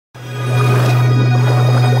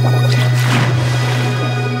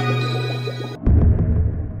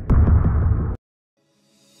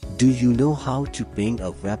Do you know how to ping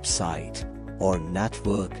a website or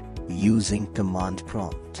network using command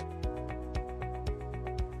prompt?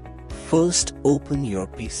 First, open your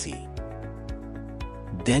PC.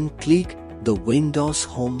 Then click the Windows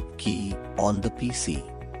Home key on the PC.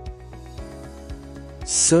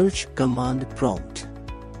 Search command prompt.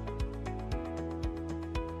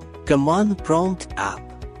 Command prompt app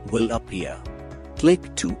will appear.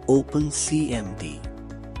 Click to open CMD.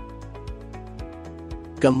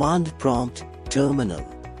 Command prompt terminal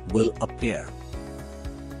will appear.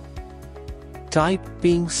 Type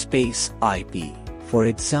ping space IP. For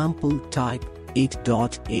example, type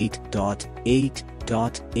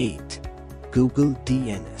 8.8.8.8 Google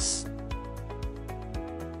DNS.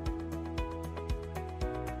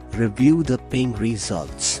 Review the ping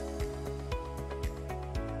results.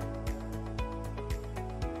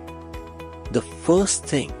 The first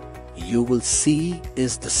thing you will see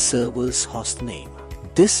is the server's hostname.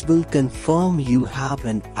 This will confirm you have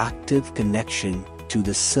an active connection to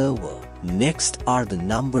the server. Next are the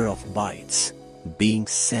number of bytes being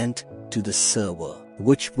sent to the server,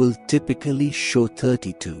 which will typically show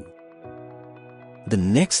 32. The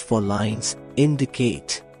next 4 lines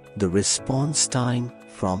indicate the response time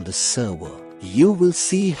from the server. You will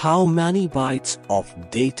see how many bytes of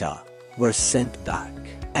data were sent back,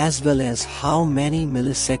 as well as how many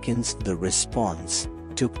milliseconds the response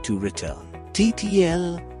took to return.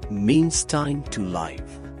 TTL means time to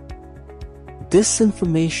live. This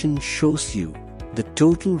information shows you the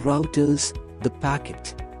total routers the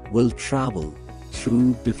packet will travel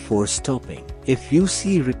through before stopping. If you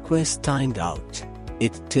see request timed out,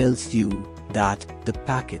 it tells you that the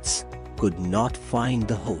packets could not find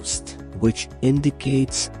the host, which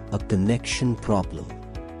indicates a connection problem.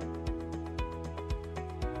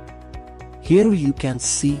 Here you can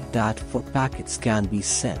see that 4 packets can be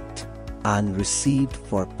sent and received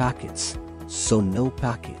for packets, so no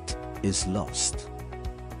packet is lost.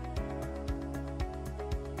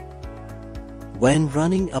 When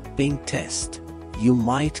running a ping test, you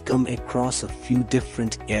might come across a few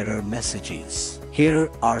different error messages. Here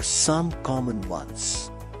are some common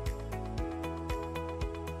ones.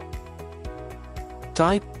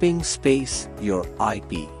 Type ping space your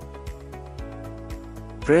IP.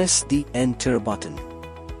 Press the enter button.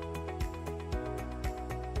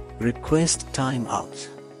 Request timeout.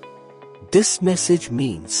 This message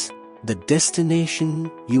means the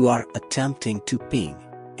destination you are attempting to ping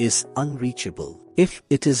is unreachable. If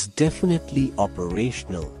it is definitely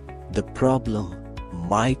operational, the problem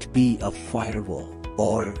might be a firewall,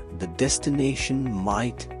 or the destination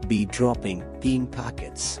might be dropping ping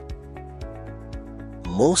packets.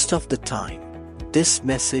 Most of the time, this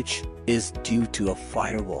message is due to a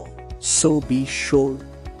firewall, so be sure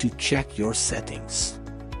to check your settings.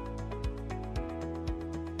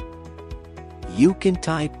 You can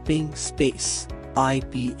type ping space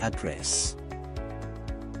IP address.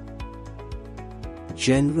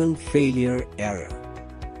 General failure error.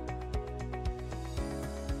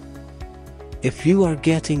 If you are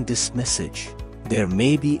getting this message, there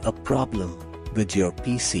may be a problem with your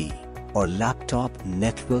PC or laptop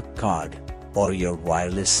network card or your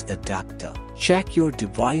wireless adapter. Check your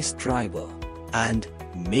device driver and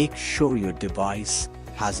make sure your device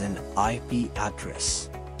has an IP address.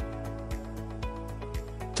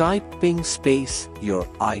 Type ping space your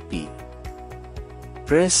IP.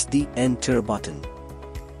 Press the enter button.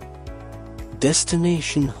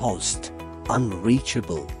 Destination host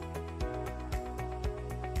unreachable.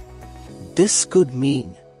 This could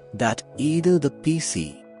mean that either the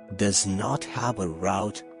PC does not have a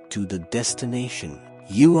route to the destination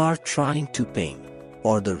you are trying to ping,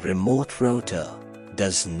 or the remote router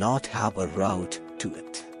does not have a route to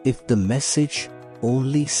it. If the message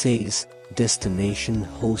only says destination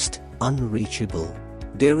host unreachable,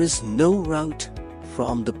 there is no route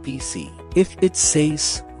from the PC. If it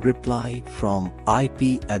says reply from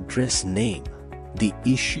IP address name, the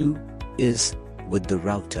issue is with the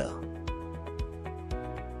router.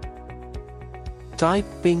 Type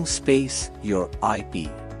ping space your IP.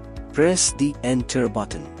 Press the enter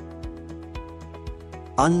button.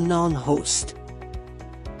 Unknown host.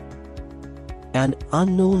 An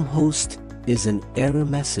unknown host is an error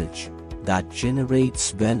message that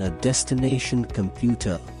generates when a destination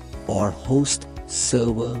computer or host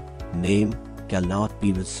server name cannot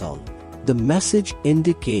be resolved. The message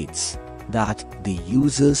indicates that the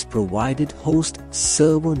user's provided host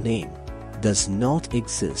server name does not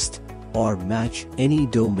exist or match any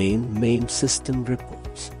domain name system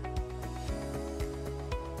reports.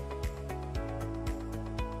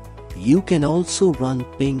 You can also run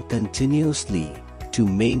ping continuously to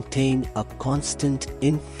maintain a constant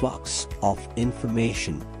influx of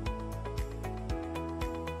information.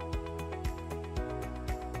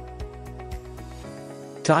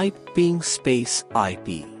 Type ping space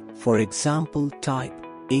IP. For example, type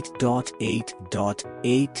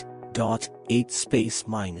 8.8.8.8 space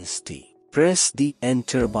 -t. Press the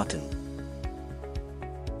enter button.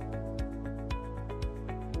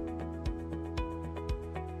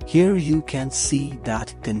 Here you can see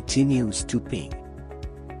that continues to ping.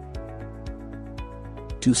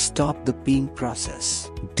 To stop the ping process,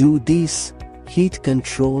 do this, hit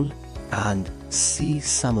Control and C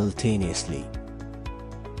simultaneously.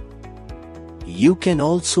 You can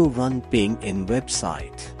also run ping in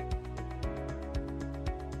website.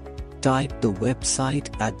 Type the website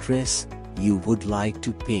address you would like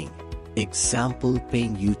to ping. Example,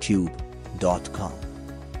 pingyoutube.com.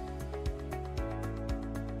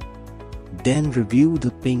 Then review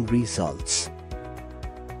the ping results.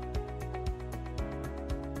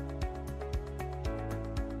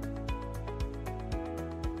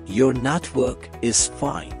 Your network is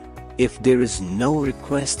fine if there is no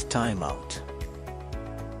request timeout.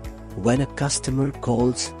 When a customer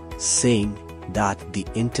calls saying that the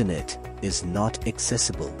internet is not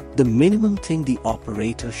accessible, the minimum thing the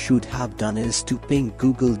operator should have done is to ping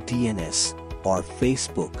Google DNS or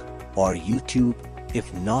Facebook or YouTube,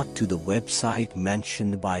 if not to the website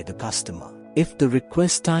mentioned by the customer. If the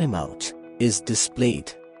request timeout is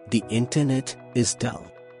displayed, the internet is down.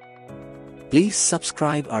 Please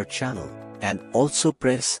subscribe our channel and also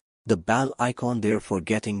press the bell icon there for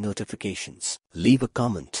getting notifications. Leave a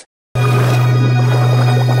comment.